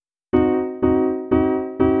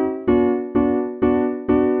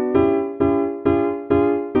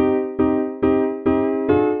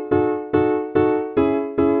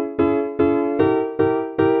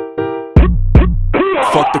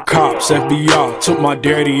cops, FBI, took my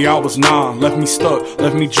daddy, I was 9. Left me stuck,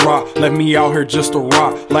 left me dry, left me out here just to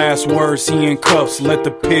rot. Last words, he in cuffs, let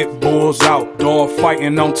the pit bulls out. Dog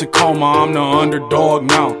fighting on Tacoma, I'm the underdog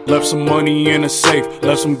now. Left some money in a safe,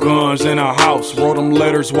 left some guns in a house. Wrote him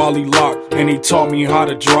letters while he locked, and he taught me how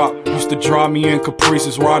to drop. Used to drive me in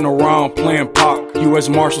Caprices, riding around playing Pac. U.S.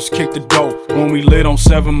 Marshals kicked the dope when we lit on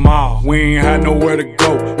 7 Mile. We ain't had nowhere to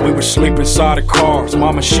go, we would sleep inside of cars.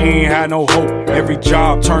 Mama, she ain't had no hope, every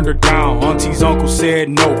job turned her down. Auntie's uncle said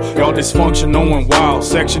no, y'all dysfunctional and wild.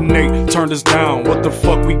 Section 8 turned us down, what the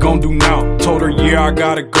fuck we gon' do now? Told her yeah, I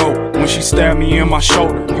gotta go, when she stabbed me in my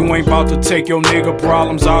shoulder. You ain't about to take your nigga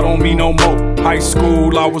problems out on me no more. High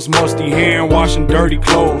school, I was musty, hand washing dirty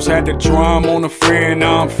clothes. Had the drum on a friend,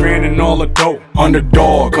 now I'm fanning all the dope.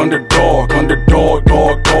 Underdog, underdog, underdog,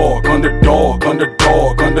 dog, dog. Underdog,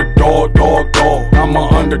 underdog, underdog, dog, dog. I'm a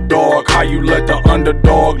underdog, how you let the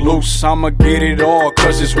underdog loose? I'ma get it all,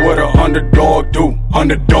 cause it's what a underdog do.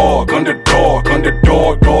 Underdog, underdog,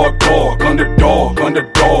 underdog, dog, dog. Underdog,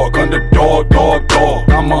 underdog, underdog, dog, dog.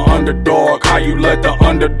 I'm a underdog, how you let the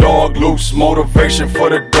underdog loose? Motivation for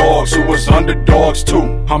the dogs who was underdogs too.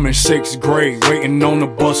 I'm in 6th grade, waiting on the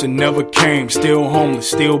bus, it never came. Still homeless,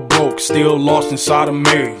 still broke, still lost inside a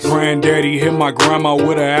maze. Granddaddy hit my grandma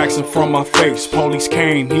with an accent from my face. Police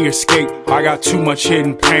came, he escaped, I got too much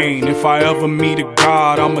hidden pain. If I ever meet a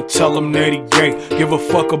God, I'ma tell him that he gay. Give a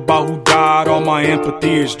fuck about who died, all my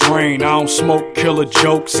empathy is drained. I don't smoke killer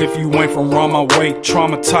jokes if you ain't from around my way.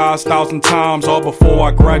 Traumatized 1,000 times, all before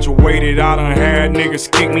I graduated. I done had niggas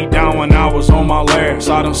kick me down when I was on my last.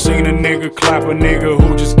 I done seen a nigga clap a nigga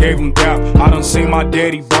who just gave him dap. I done seen my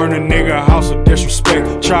daddy burn a nigga house of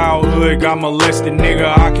disrespect. Childhood got molested,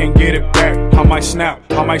 nigga, I can't get it back. I might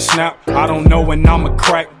snap, I don't know when I'ma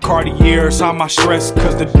crack. Cartiers, how my stress,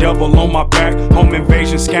 cause the devil on my back. Home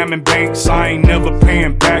invasion, scamming banks, I ain't never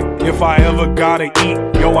paying back. If I ever gotta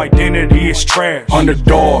eat, your identity is trash.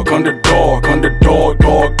 Underdog, underdog, underdog,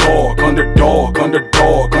 dog, dog. Underdog,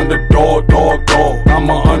 underdog, underdog, dog, dog. I'm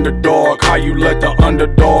a underdog, how you let the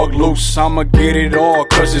underdog loose? I'ma get it all,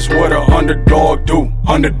 cause it's what a underdog do.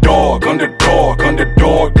 Underdog, underdog,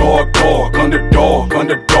 underdog, dog, dog. Underdog,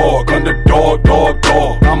 underdog, underdog, dog,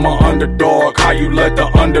 dog. I'm a underdog, how you let the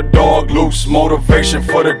underdog loose? Motivation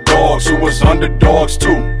for the dogs who was underdogs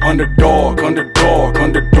too. Underdog, underdog,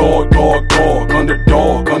 underdog, dog, dog.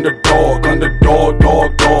 Underdog, underdog, underdog,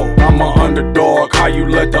 dog, dog. I'm a underdog, how you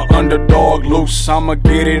let the underdog loose? I'ma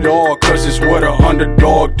get it all, cause it's what a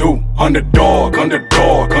underdog do. Underdog,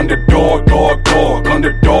 underdog, underdog, dog, dog.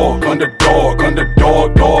 Underdog, underdog,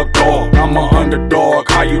 underdog, dog, dog. I'm a underdog,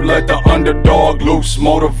 how you let the underdog loose?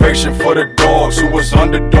 Motivation for the dogs who was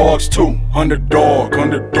underdogs too. Underdog,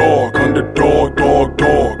 underdog, underdog, dog,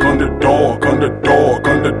 dog.